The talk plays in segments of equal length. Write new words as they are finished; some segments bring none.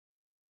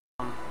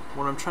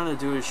what I'm trying to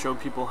do is show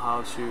people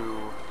how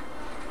to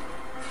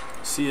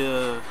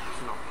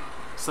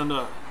send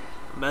a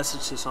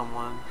message to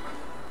someone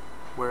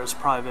where it's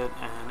private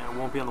and it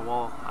won't be on the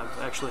wall. I've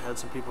actually had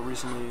some people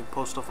recently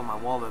post stuff on my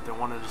wall that they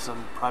wanted to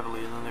send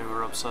privately, and then they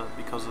were upset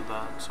because of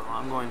that. So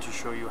I'm going to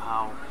show you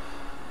how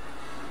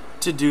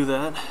to do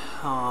that,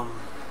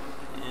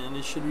 and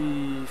it should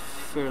be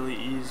fairly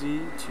easy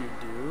to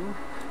do.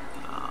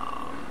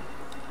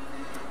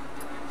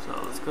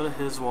 So let's go to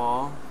his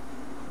wall.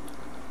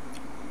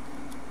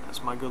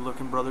 That's my good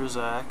looking brother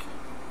Zach.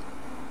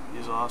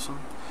 He's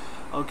awesome.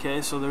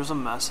 Okay, so there's a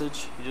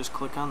message. You just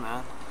click on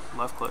that,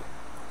 left click,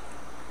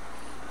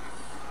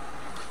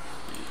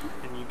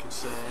 and you can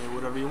say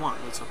whatever you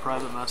want. It's a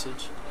private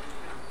message.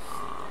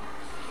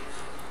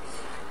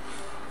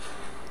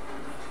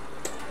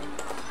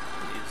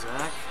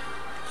 Zach.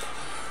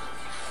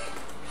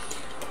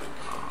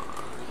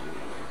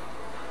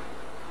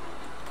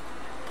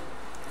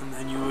 And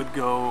then you would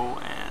go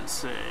and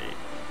say,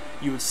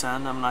 you would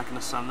send. I'm not going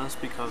to send this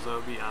because it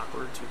would be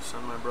awkward to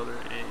send my brother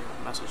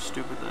a message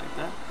stupid like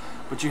that.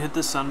 But you hit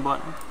the send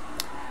button,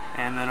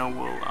 and then it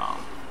will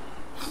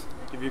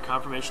give you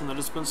confirmation that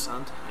it's been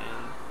sent,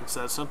 and it's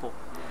that simple.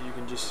 You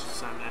can just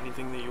send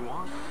anything that you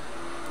want,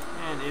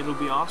 and it'll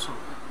be awesome.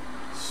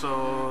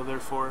 So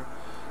therefore,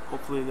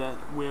 hopefully that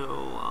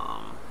will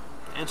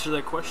answer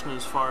that question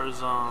as far as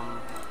how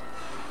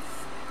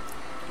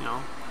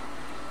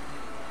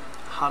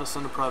to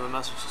send a private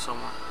message to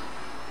someone.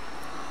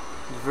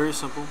 It's very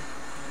simple,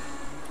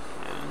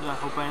 and I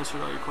hope I answered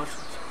all your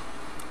questions.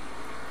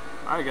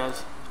 Alright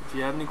guys, if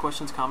you have any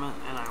questions, comment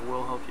and I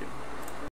will help you.